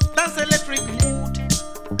 That's electric mood.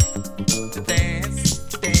 To dance,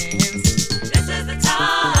 to dance. This is the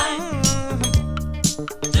time.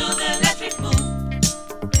 Do the electric move.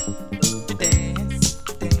 To dance,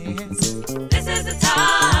 to dance. This is the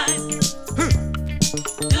time.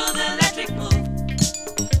 Do the electric move.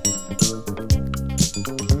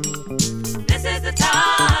 This is the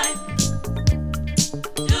time.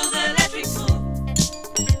 Do the electric move.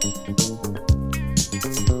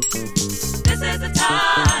 This is the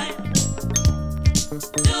time.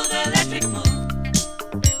 Do the electric move.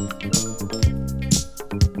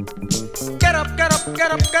 Get up, get up,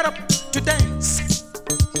 get up, get up to dance.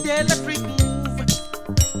 The electric move.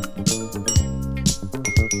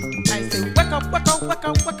 I say, wake up, wake up, wake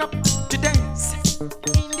up, wake up to dance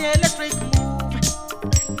in the electric move.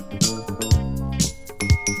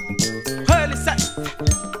 Hold yourself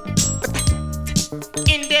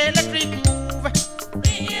in the electric move.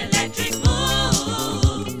 The electric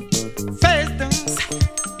move. First dance,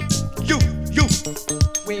 you,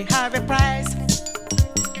 we have a prize.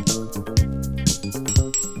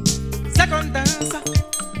 Second dance,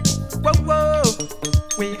 whoa, whoa,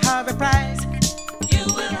 we have a prize. You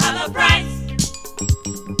will have a prize.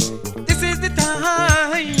 This is the time.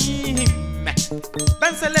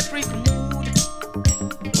 Dance electric mood.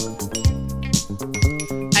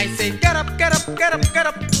 I say get up, get up, get up, get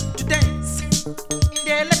up to dance in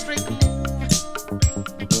the electric move.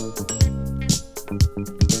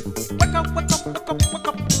 Wake up, wake up, wake up, wake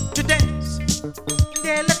up to dance in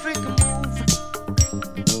the electric move.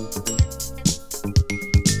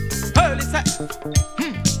 Hold yourself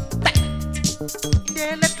back in the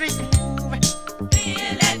electric move. The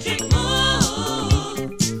electric move.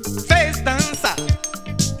 First dancer,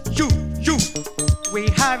 you, we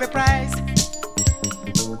have a prize.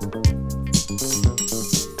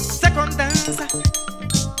 Second dancer,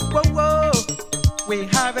 whoa, whoa, we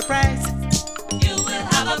have a prize. You will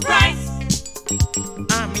have a prize.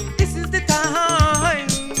 I mean, this is the time.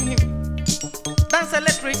 Dance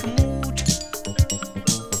electric mood.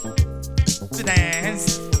 To dance.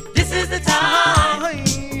 This is the time. Time.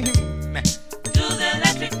 Do the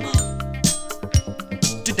electric move.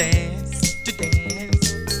 To dance, to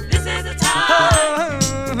dance. This is the time.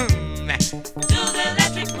 Do the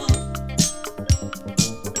electric move.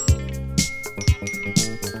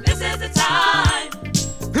 This is the time.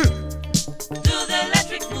 Do the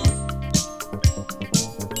electric move.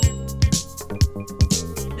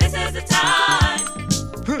 This is the time.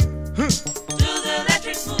 Do the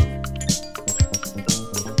electric move.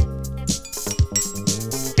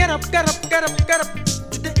 Get up, get up, get up, get up.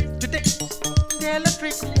 Today, the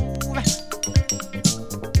electric move.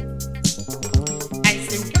 I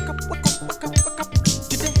say, wake up, wake up, wake up, wake up.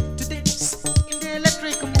 Today, in the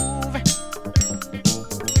electric move.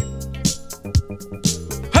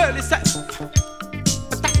 Hold yourself.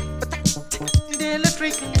 In the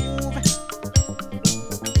electric move.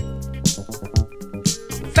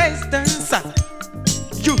 Face dancer.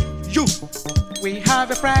 You, we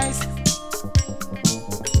have a prize.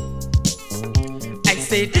 I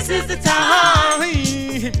say this is the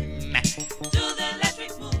time.